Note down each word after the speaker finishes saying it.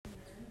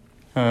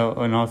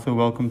And also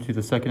welcome to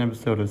the second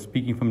episode of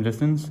Speaking from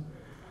Distance.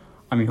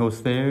 I'm your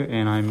host there,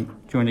 and I'm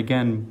joined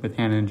again with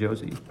Hannah and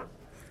Josie.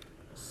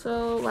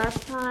 So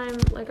last time,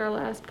 our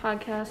last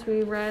podcast,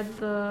 we read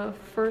the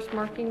first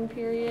marking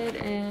period,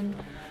 and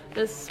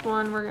this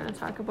one we're going to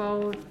talk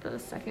about the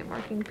second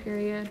marking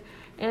period.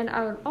 And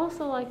I would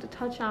also like to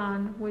touch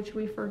on, which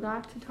we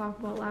forgot to talk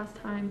about last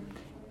time,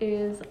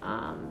 is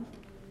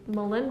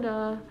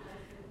Melinda,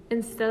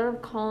 instead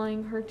of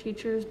calling her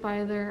teachers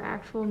by their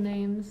actual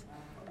names,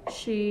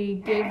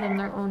 she gave them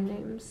their own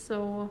names.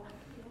 So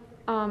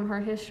her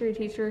history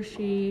teacher,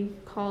 she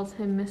calls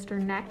him Mr.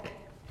 Neck,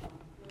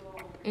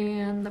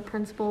 and the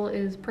principal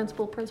is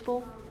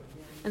principal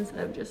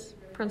instead of just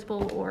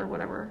principal or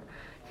whatever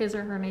his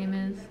or her name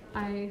is.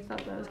 I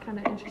thought that was kind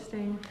of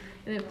interesting,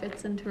 and it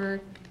fits into her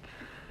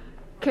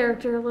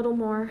character a little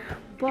more.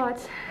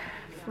 But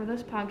for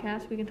this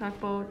podcast, we can talk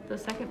about the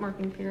second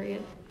marking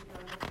period.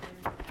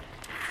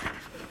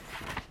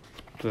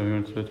 So you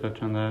want to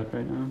touch on that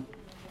right now?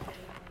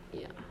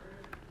 Yeah.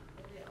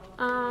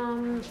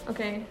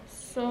 Okay,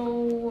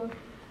 so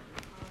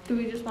do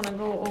we just want to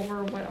go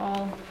over what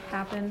all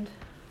happened?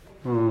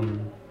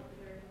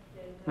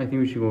 I think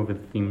we should go over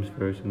the themes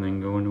first and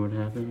then go into what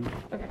happened.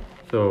 Okay.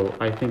 So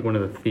I think one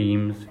of the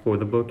themes for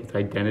the book is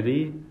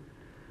identity.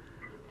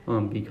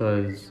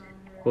 Because,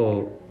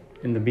 well,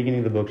 in the beginning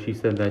of the book, she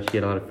said that she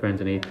had a lot of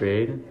friends in 8th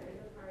grade.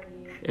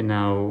 And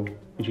now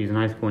she's in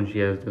high school and she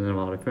doesn't have a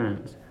lot of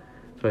friends.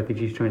 So I think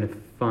she's trying to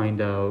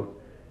find out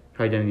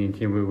her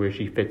identity and where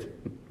she fits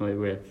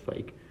with,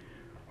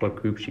 what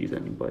group she's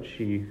in. But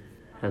she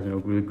has no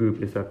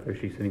group except for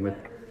she's sitting with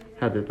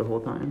Heather the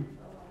whole time.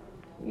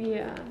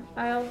 Yeah,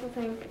 I also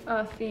think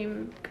a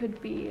theme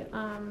could be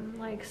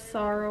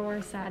sorrow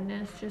or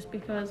sadness, just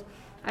because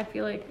I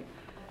feel like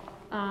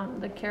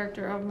the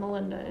character of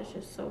Melinda is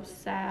just so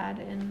sad,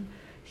 and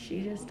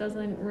she just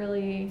doesn't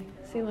really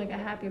seem like a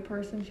happy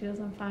person. She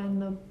doesn't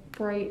find the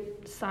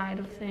bright side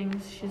of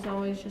things. She's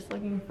always just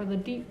looking for the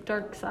deep,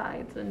 dark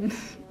sides. And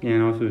yeah,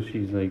 and also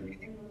she's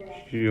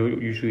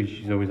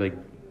always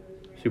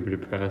super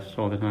depressed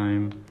all the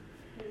time.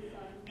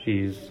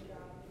 She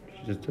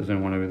just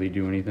doesn't want to really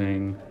do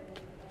anything.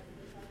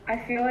 I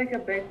feel like a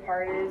big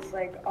part is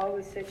all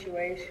the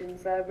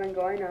situations that have been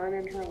going on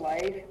in her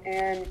life,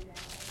 and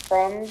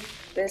from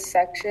this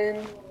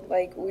section,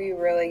 we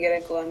really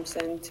get a glimpse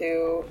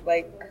into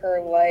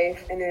her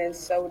life, and it is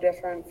so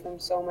different from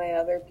so many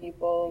other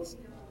people's,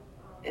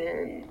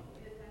 and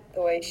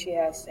the way she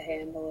has to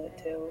handle it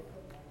too.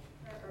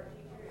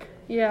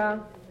 Yeah,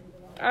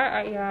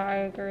 I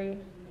agree.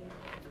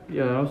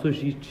 Yeah, also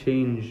she's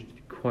changed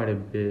quite a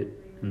bit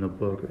in the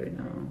book right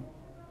now.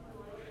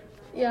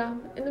 Yeah,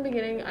 in the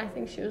beginning, I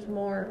think she was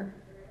more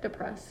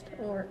depressed,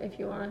 or if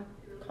you want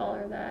to call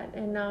her that,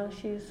 and now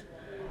she's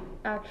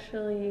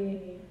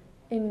actually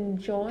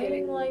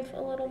enjoying life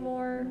a little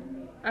more.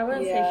 I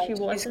wouldn't say she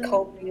wasn't. She's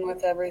coping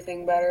with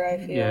everything better, I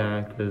feel.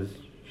 Yeah, because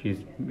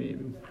she's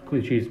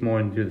more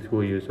into the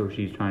school year, so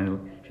she's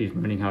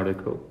learning how to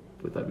cope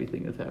with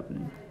everything that's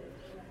happening.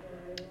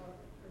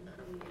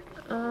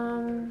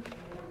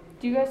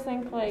 Do you guys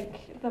think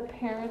the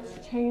parents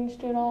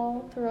changed at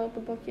all throughout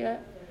the book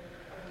yet?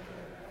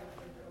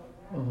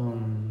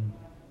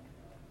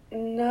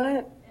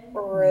 Not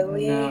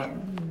really.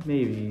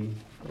 Maybe,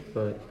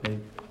 but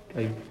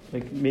I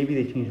maybe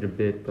they changed a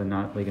bit, but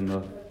not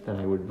enough that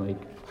I would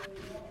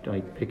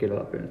pick it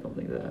up or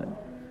something like that.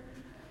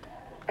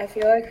 I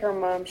feel like her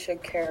mom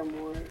should care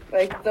more.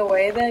 The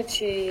way that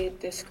she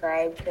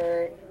described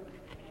her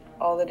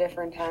all the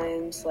different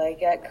times,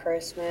 at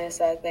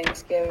Christmas, at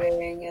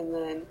Thanksgiving, and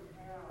then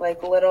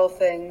little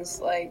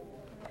things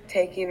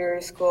taking her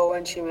to school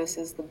when she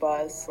misses the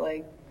bus.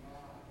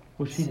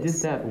 Well, she did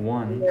that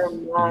once. Your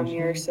mom,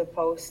 you're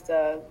supposed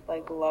to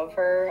love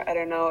her. I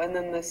don't know. And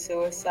then the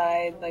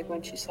suicide,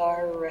 when she saw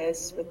her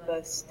wrist with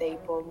the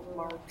staple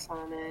marks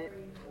on it.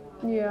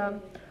 Yeah,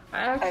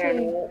 I don't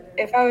know.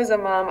 If I was a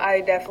mom,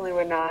 I definitely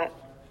would not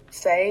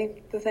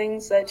say the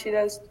things that she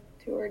does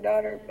to her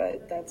daughter,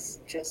 but that's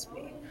just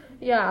me.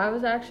 Yeah, I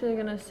was actually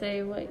gonna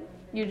say what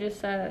you just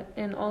said,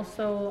 and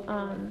also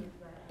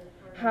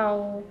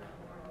how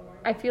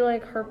I feel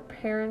like her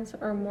parents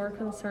are more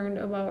concerned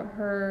about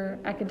her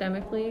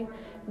academically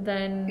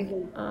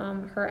than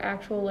her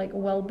actual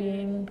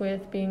well-being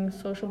with being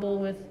sociable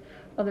with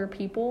other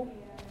people.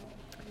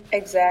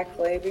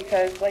 Exactly,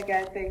 because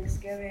at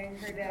Thanksgiving,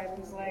 her dad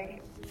was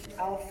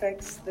I'll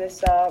fix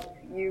this up,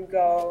 you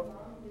go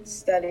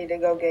study to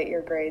go get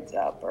your grades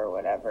up or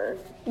whatever.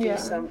 Yeah.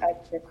 Do some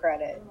extra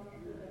credit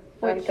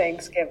on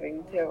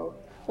Thanksgiving too.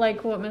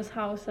 Like what Miss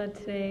Howe said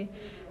today,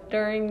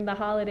 during the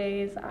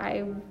holidays,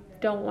 I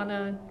don't want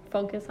to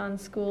focus on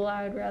school.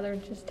 I would rather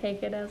just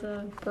take it as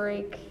a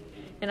break,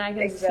 and I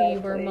can see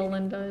where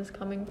Melinda is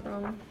coming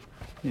from.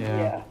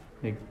 Yeah.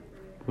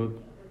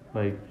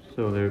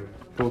 So they're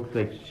both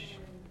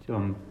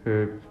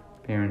her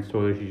parents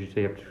told her she should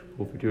stay after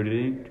school for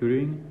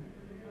tutoring.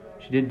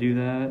 She did do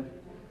that.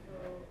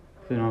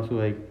 Then also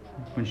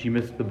when she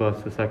missed the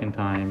bus the second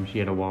time, she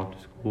had to walk to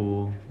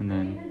school, and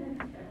then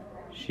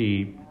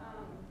she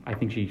I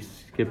think she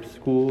skipped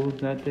school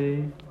that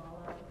day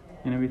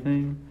and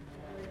everything.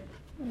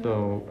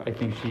 So I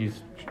think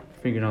she's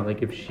figuring out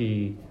like if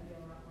she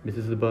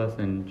misses the bus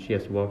and she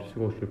has to walk to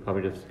school, she'll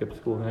probably just skip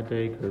school that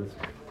day because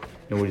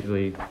nobody's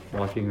really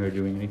watching her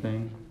doing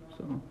anything.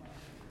 So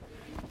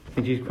I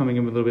think she's becoming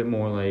a little bit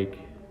more like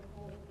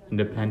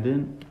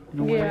independent in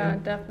a way. Yeah,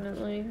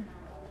 definitely.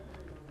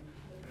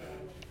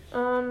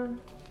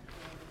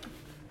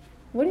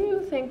 What do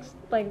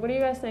you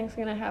guys think's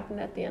gonna happen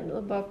at the end of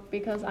the book?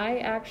 Because I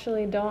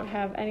actually don't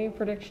have any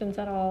predictions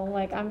at all.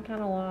 Like, I'm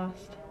kind of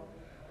lost.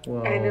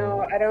 Well, I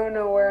know. I don't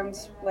know where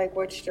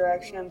which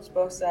direction I'm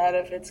supposed to head,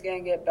 if it's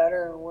going to get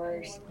better or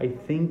worse. I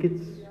think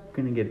it's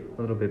gonna get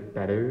a little bit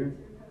better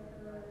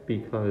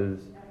because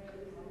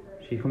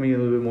she's becoming a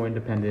little bit more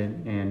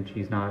independent and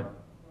she's not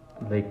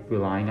like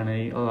relying on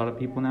a lot of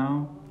people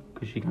now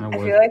because she kind of I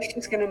was. feel like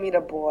she's going to meet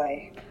a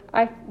boy.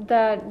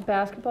 That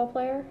basketball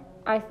player,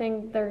 I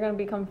think they're gonna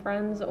become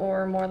friends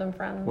or more than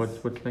friends. What's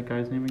that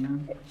guy's name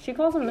again? She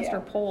calls him Mr. Yeah.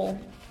 Pole,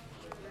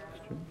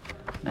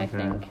 I Okay.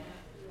 think.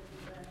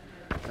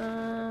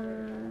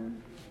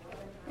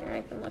 Here,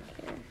 I can look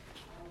here.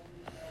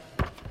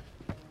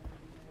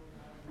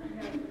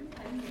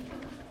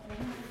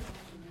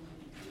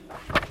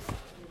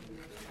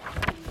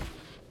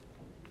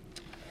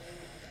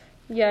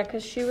 Yeah,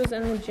 because she was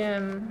in the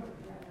gym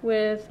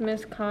with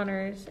Miss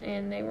Connors,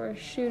 and they were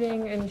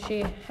shooting, and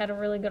she had a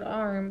really good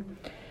arm.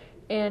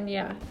 And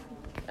yeah,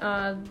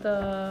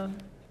 the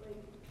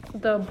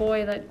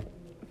boy that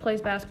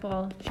plays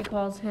basketball, she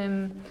calls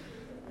him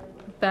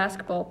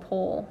Basketball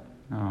Pole.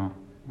 Oh.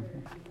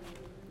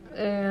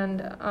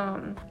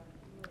 And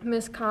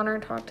Miss Connor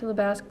talked to the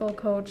basketball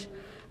coach,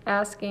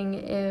 asking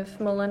if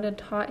Melinda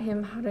taught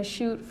him how to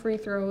shoot free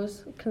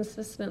throws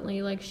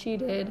consistently like she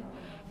did,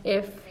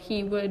 if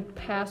he would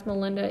pass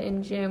Melinda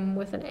in gym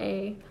with an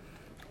A.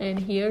 And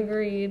he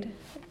agreed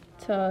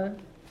to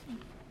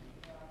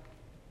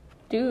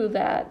do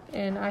that,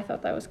 and I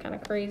thought that was kind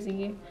of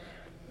crazy.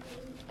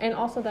 And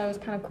also that was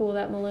kind of cool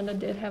that Melinda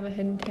did have a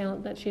hidden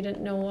talent that she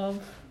didn't know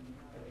of.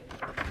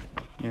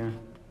 Yeah.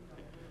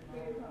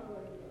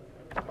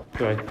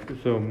 So I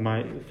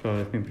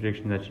think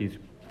prediction that she's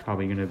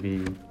probably gonna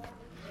be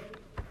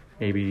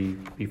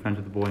friends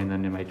with the boy, and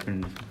then it might turn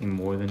into something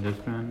more than just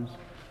friends.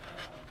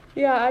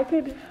 Yeah, I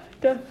could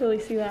definitely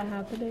see that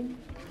happening.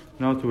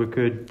 And also, it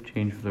could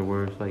change for the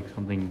worse. Like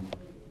something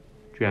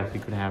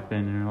drastic could happen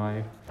in her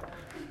life.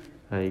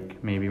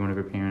 Like maybe one of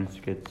her parents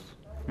gets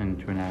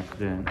into an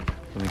accident.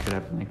 Something could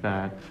happen like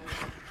that.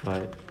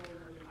 But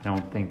I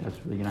don't think that's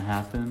really gonna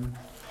happen.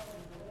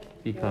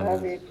 Because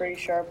That'd be a pretty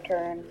sharp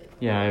turn.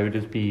 yeah, it would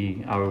just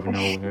be out of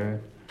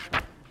nowhere.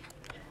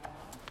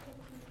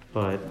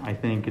 But I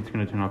think it's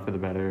gonna turn out for the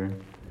better,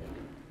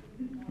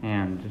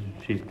 and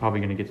she's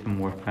probably gonna get some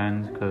more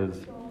friends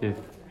because if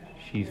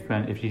she's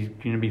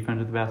gonna be friends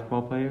with the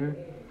basketball player,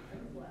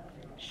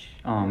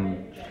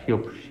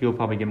 she'll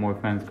probably get more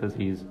friends because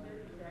he's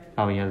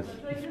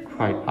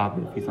quite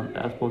popular if he's on the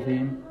basketball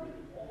team.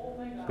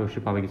 So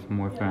she'll probably get some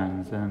more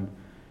friends and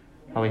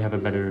probably have a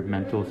better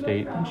mental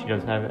state than she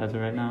does have as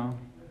of right now.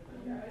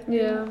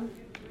 Yeah.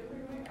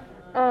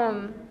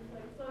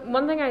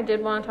 One thing I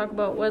did want to talk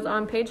about was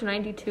on page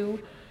 92.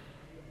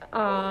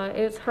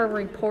 It's her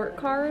report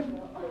card.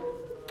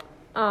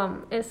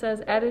 It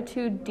says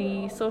attitude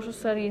D, social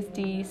studies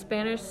D,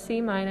 Spanish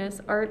C-,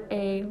 art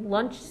A,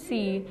 lunch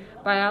C,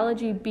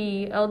 biology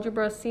B,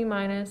 algebra C-,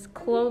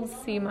 clothes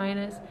C-,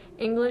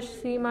 English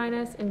C-,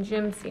 and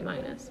gym C-.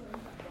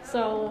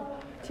 So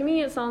to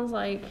me it sounds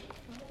like,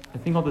 I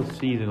think all the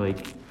C's are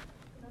like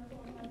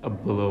a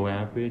below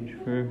average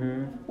for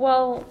her.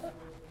 well,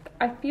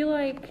 I feel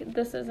like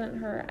this isn't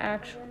her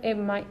actual,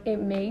 it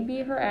may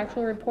be her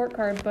actual report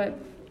card, but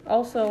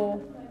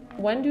also,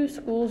 when do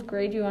schools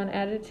grade you on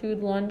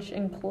attitude, lunch,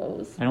 and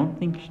clothes? I don't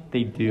think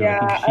they do. Yeah,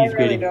 I think she's I really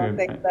grading don't her.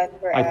 think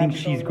that's her I think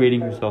actual she's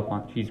grading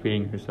report.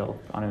 grading herself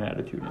on an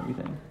attitude and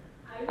everything.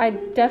 I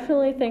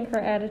definitely think her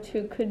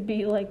attitude could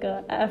be like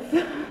a F.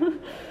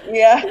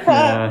 Yeah.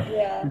 Yeah.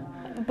 Yeah.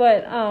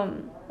 But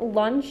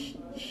lunch,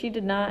 she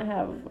did not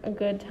have a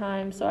good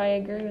time, so I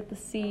agree with the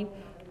C.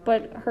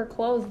 But her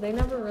clothes, they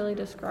never really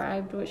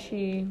described what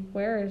she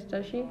wears,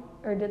 does she?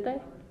 Or did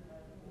they?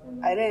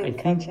 I I didn't think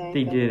catch anything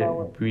they did about it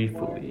what-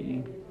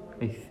 briefly.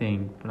 I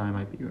think, but I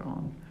might be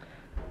wrong.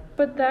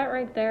 But that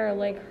right there,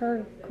 like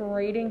her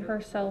grading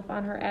herself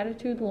on her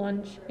attitude,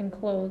 lunch, and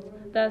clothes,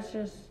 that's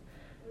just,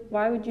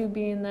 why would you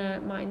be in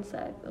that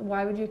mindset?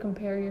 Why would you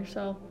compare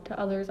yourself to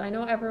others? I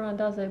know everyone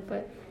does it,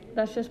 but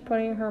that's just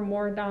putting her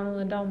more down in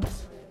the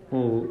dumps.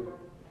 Well,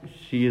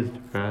 she is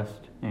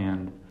depressed,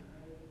 and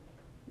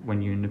when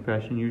you're in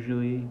depression,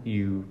 usually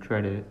you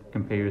try to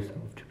compare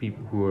yourself to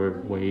people who are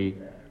way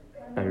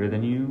better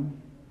than you.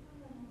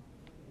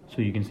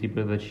 So you can see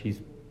that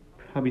she's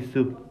probably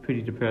still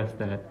pretty depressed,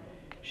 that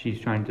she's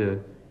trying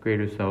to grade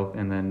herself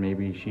and then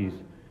maybe she's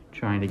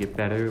trying to get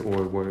better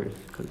or worse,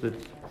 because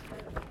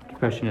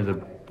depression is a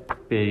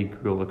big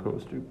roller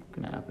coaster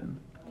can happen.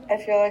 I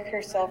feel like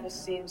her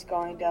self-esteem's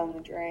going down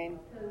the drain.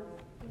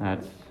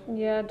 That's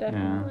Yeah,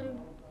 definitely.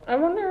 I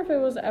wonder if it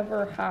was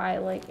ever high,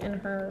 like, in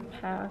her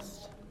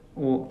past.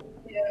 Well,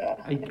 Yeah.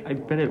 I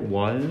bet it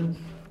was,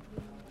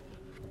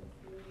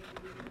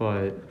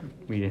 but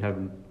we don't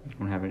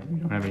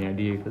have any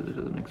idea because it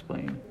doesn't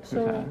explain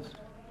So- her past.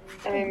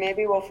 I mean,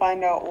 maybe we'll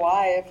find out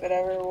why, if it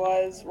ever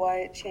was, why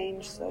it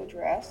changed so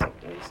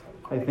drastically.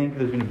 I think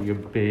there's gonna be a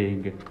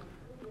big,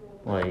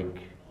 like,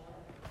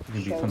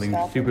 maybe something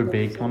Showstopper super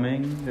big crazy.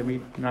 coming that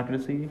we're not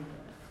gonna see.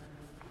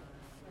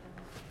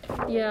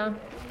 Yeah.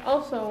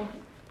 Also,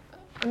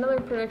 another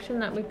prediction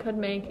that we could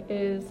make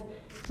is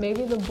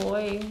maybe the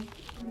boy,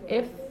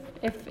 if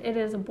it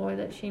is a boy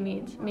that she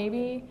meets,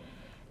 maybe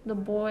the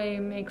boy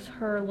makes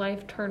her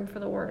life turn for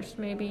the worst.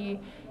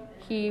 Maybe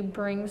he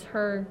brings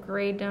her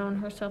grade down,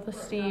 her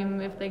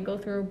self-esteem if they go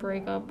through a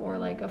breakup or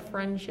like a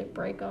friendship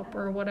breakup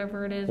or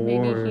whatever it is.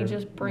 Maybe he Or-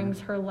 just brings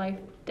her life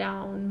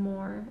down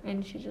more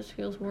and she just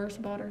feels worse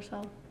about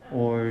herself.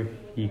 Or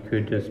he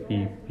could just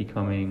be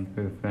becoming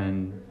her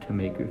friend to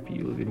make her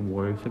feel even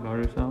worse about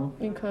herself.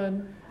 You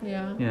could,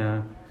 yeah.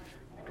 Yeah,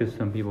 because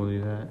some people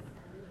do that.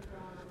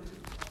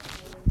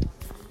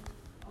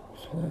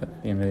 So that's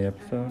the end of the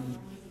episode.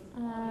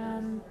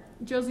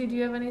 Josie, do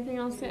you have anything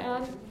else to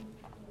add?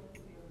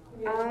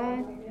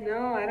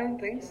 No, I don't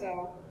think so.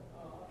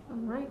 All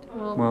right.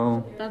 Well,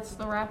 Well, that's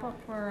the wrap up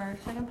for our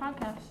second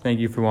podcast. thank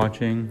you for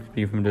watching.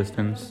 Speaking from a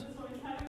distance.